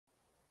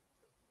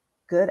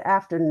Good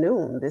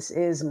afternoon. This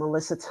is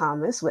Mellissa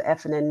Thomas with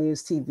FNN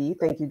News TV.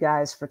 Thank you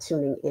guys for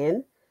tuning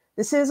in.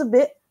 This is a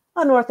bit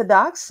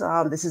unorthodox.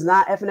 This is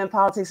not FNN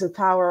Politics and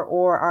Power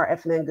or our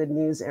FNN Good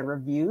News and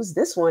Reviews.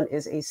 This one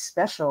is a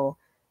special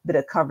bit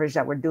of coverage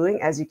that we're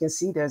doing. As you can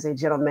see, there's a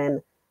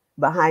gentleman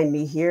behind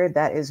me here.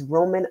 That is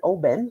Roman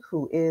Oben,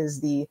 who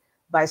is the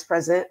Vice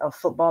President of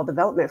Football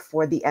Development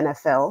for the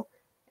NFL.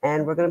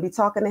 And we're going to be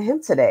talking to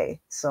him today.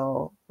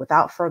 So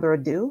without further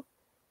ado,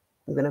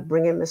 I'm going to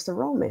bring in Mr.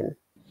 Roman.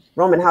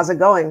 Roman, how's it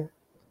going?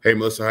 Hey,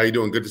 Mellissa, how you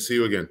doing? Good to see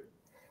you again.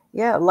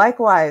 Yeah,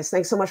 likewise.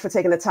 Thanks so much for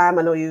taking the time.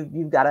 I know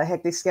you've got a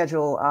hectic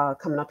schedule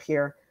coming up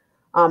here.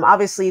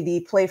 Obviously, the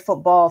Play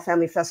Football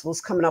Family Festival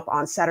is coming up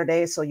on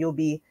Saturday, so you'll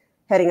be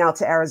heading out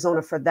to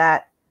Arizona for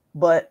that.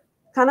 But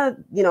kind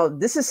of,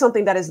 this is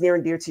something that is near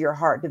and dear to your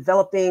heart,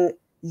 developing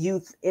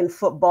youth in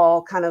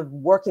football, kind of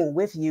working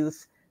with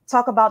youth.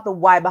 Talk about the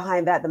why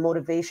behind that, the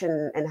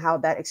motivation, and how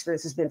that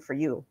experience has been for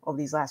you over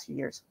these last few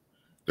years.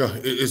 Yeah,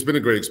 it's been a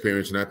great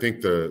experience, and I think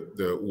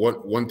the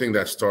one thing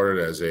that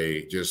started as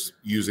just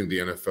using the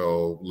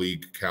NFL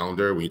league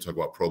calendar, when you talk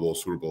about Pro Bowl,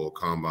 Super Bowl,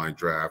 Combine,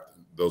 Draft,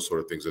 those sort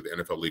of things, of the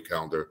NFL league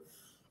calendar.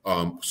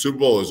 Super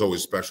Bowl is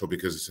always special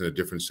because it's in a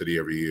different city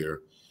every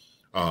year,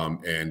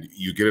 and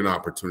you get an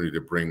opportunity to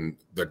bring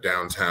the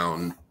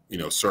downtown,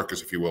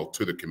 circus, if you will,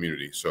 to the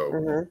community.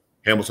 So.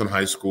 Hamilton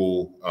High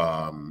School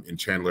in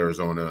Chandler,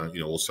 Arizona,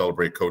 we'll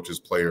celebrate coaches,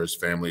 players,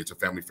 family. It's a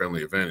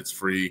family-friendly event. It's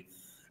free.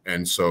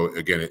 And so,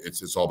 again,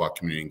 it's all about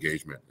community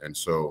engagement. And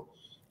so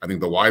I think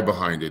the why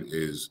behind it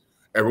is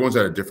everyone's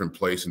at a different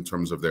place in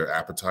terms of their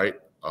appetite,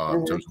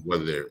 in terms of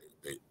whether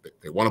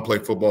they want to play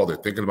football, they're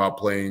thinking about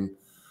playing.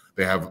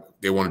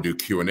 They want to do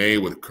Q&A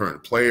with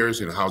current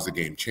players. How's the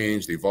game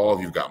changed,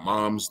 evolved? You've got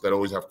moms that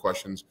always have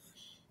questions.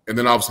 And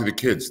then obviously the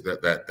kids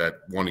that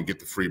want to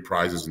get the free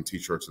prizes and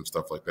T-shirts and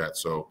stuff like that.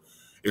 So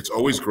it's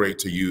always great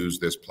to use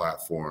this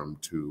platform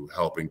to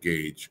help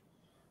engage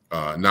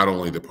not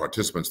only the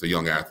participants, the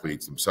young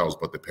athletes themselves,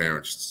 but the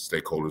parents,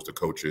 stakeholders, the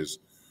coaches.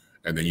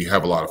 And then you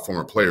have a lot of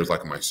former players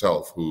like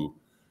myself who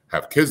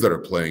have kids that are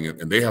playing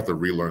it, and they have to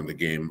relearn the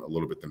game a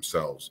little bit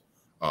themselves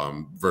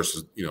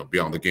versus,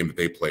 beyond the game that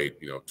they played,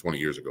 20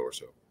 years ago or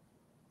so.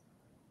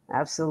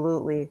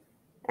 Absolutely.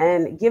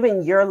 And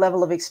given your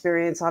level of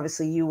experience,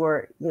 obviously you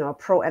were, a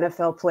pro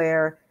NFL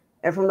player.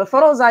 And from the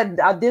photos,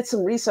 I did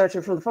some research,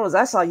 and from the photos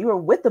I saw, you were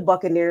with the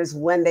Buccaneers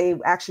when they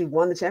actually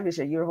won the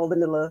championship. You were holding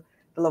the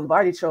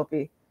Lombardi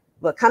Trophy.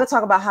 But kind of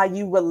talk about how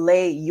you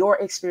relay your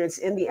experience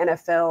in the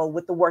NFL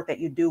with the work that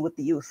you do with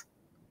the youth.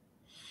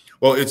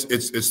 Well, it's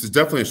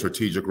definitely a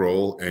strategic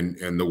role,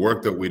 and the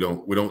work that we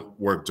don't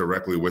work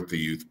directly with the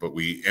youth, but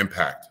we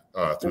impact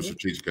through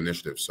strategic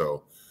initiatives.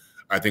 So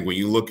I think when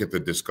you look at the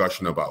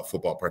discussion about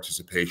football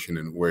participation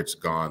and where it's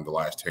gone the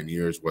last 10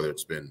 years, whether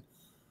it's been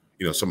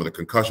some of the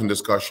concussion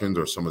discussions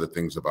or some of the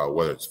things about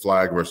whether it's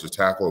flag versus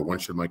tackle or when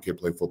should my kid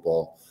play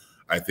football,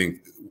 I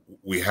think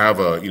we have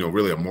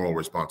really a moral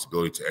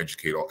responsibility to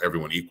educate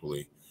everyone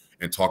equally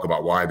and talk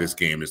about why this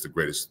game is the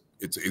greatest.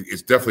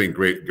 It's definitely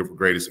a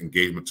greatest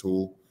engagement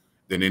tool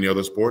than any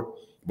other sport,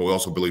 but we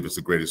also believe it's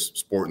the greatest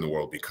sport in the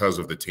world because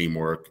of the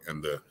teamwork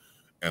and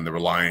the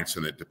reliance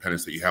and the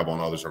dependence that you have on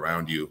others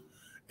around you.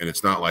 And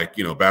it's not like,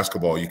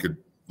 basketball,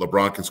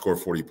 LeBron can score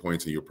 40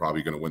 points and you're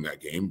probably going to win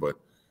that game, but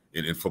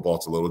in football,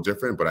 it's a little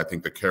different, but I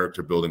think the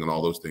character building and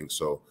all those things.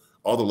 So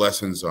all the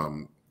lessons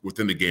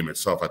within the game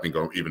itself, I think,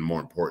 are even more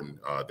important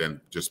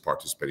than just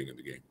participating in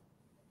the game.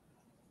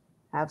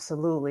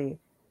 Absolutely.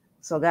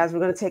 So, guys, we're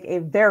going to take a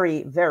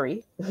very,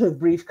 very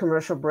brief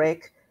commercial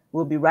break.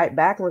 We'll be right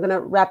back. We're going to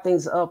wrap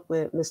things up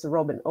with Mr.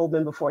 Roman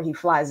Oben before he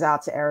flies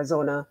out to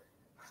Arizona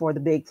for the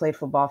big Play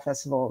Football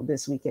Festival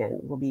this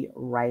weekend. We'll be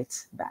right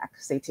back.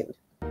 Stay tuned.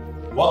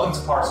 Welcome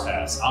to Parts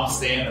Pass. I'm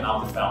Stan and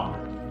I'm the founder.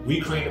 We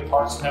created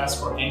Parts Pass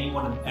for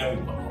anyone and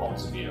everyone who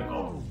owns a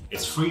vehicle.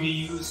 It's free to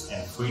use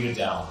and free to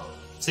download.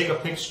 Take a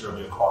picture of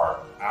your car.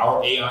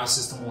 Our AI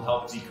system will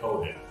help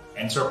decode it.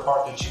 Enter a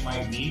part that you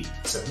might need,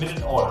 submit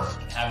an order,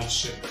 and have it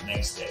shipped the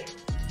next day.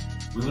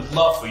 We would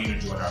love for you to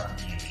join our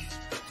community.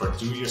 For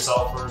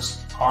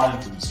do-it-yourselfers, car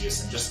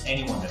enthusiasts, and just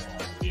anyone that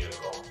owns a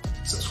vehicle.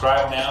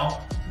 Subscribe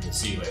now, and we'll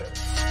see you later.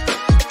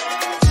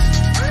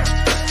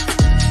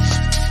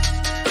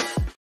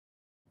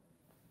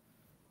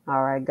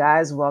 All right,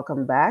 guys,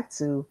 welcome back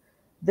to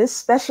this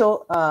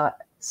special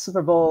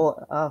Super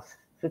Bowl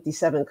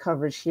 57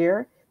 coverage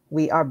here.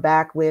 We are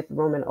back with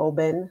Roman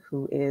Oben,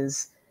 who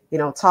is,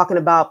 talking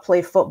about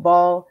Play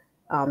Football,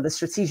 the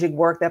strategic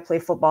work that Play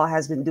Football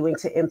has been doing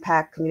to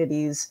impact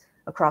communities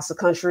across the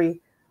country.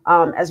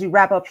 As we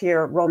wrap up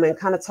here, Roman,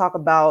 kind of talk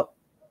about,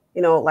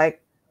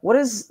 what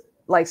is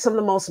some of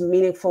the most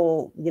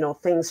meaningful,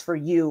 things for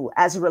you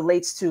as it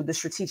relates to the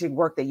strategic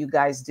work that you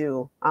guys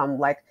do?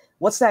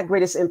 What's that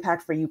greatest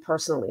impact for you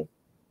personally?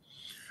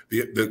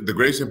 The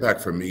greatest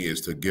impact for me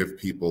is to give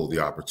people the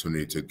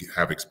opportunity to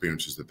have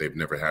experiences that they've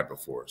never had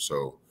before.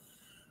 So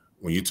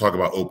when you talk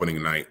about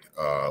opening night,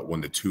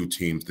 when the two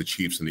teams, the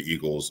Chiefs and the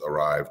Eagles,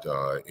 arrived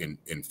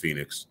in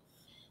Phoenix,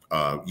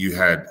 you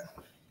had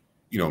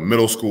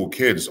middle school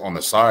kids on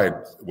the side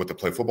with the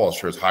play football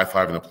shirts,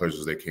 high-fiving the players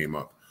as they came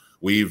up.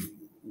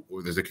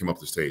 As they came up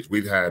the stage,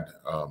 we've had,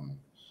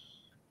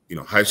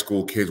 high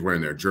school kids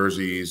wearing their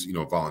jerseys,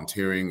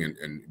 volunteering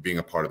and being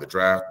a part of the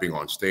draft, being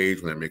on stage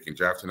when they're making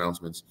draft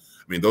announcements.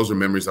 I mean, those are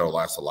memories that will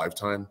last a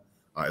lifetime.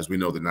 As we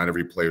know that not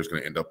every player is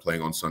going to end up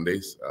playing on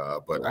Sundays.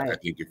 But right. I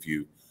think if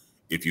you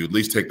at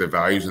least take the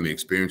values and the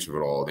experience of it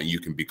all, then you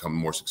can become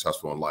more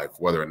successful in life,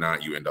 whether or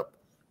not you end up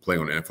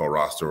playing on an NFL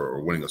roster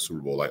or winning a Super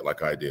Bowl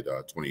like I did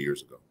 20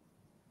 years ago.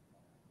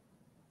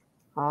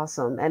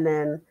 Awesome. And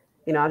then,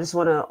 I just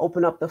want to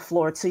open up the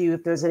floor to you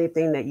if there's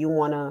anything that you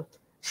want to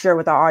share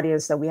with our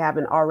audience that we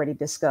haven't already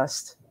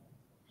discussed.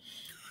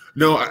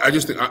 No, I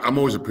just think I'm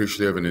always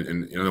appreciative,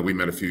 and we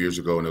met a few years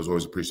ago, and I was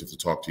always appreciative to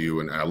talk to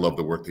you, and I love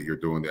the work that you're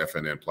doing, the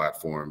FNN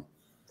platform.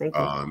 Thank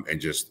you. And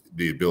just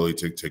the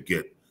ability to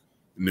get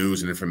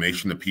news and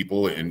information to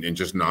people in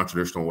just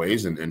non-traditional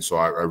ways, and so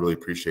I really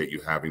appreciate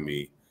you having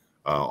me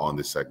on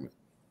this segment.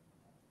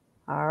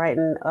 All right,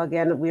 and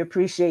again, we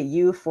appreciate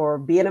you for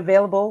being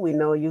available. We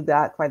know you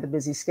got quite the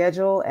busy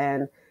schedule,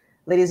 and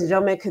ladies and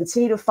gentlemen,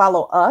 continue to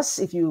follow us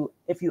if you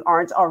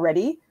aren't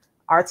already.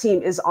 Our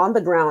team is on the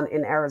ground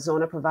in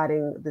Arizona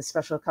providing the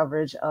special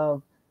coverage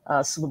of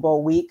Super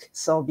Bowl week.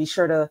 So be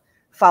sure to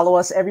follow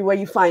us everywhere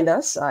you find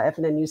us,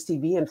 FNN News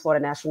TV and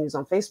Florida National News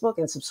on Facebook,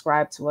 and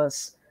subscribe to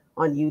us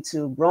on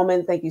YouTube.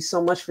 Roman, thank you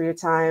so much for your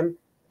time.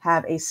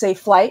 Have a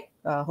safe flight.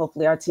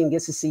 Hopefully our team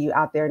gets to see you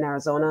out there in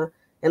Arizona.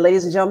 And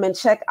ladies and gentlemen,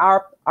 check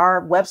our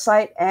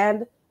website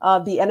and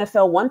the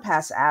NFL One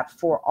Pass app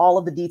for all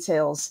of the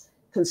details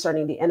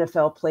concerning the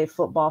NFL Play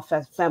Football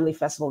Family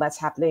Festival that's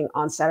happening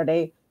on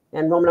Saturday.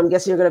 And Roman, I'm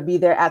guessing you're going to be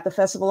there at the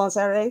festival on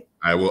Saturday?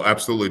 I will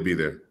absolutely be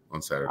there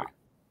on Saturday.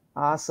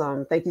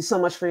 Awesome. Thank you so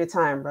much for your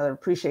time, brother.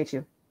 Appreciate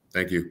you.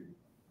 Thank you.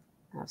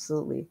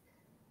 Absolutely.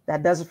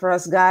 That does it for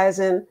us, guys.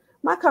 And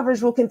my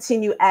coverage will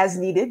continue as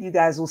needed. You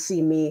guys will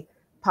see me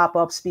pop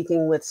up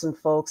speaking with some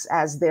folks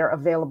as they're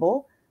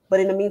available. But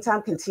in the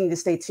meantime, continue to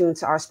stay tuned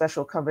to our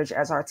special coverage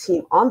as our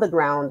team on the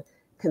ground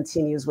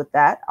continues with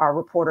that. Our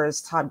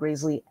reporters, Todd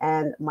Graisley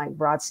and Mike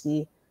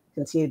Brodsky,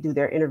 continue to do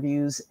their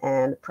interviews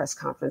and press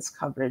conference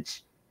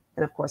coverage.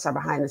 And of course, our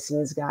behind the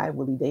scenes guy,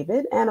 Willie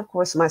David, and of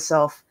course,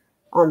 myself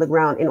on the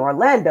ground in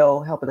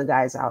Orlando, helping the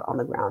guys out on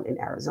the ground in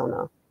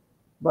Arizona.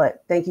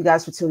 But thank you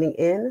guys for tuning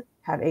in.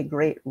 Have a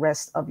great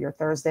rest of your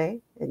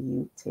Thursday, and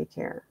you take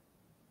care.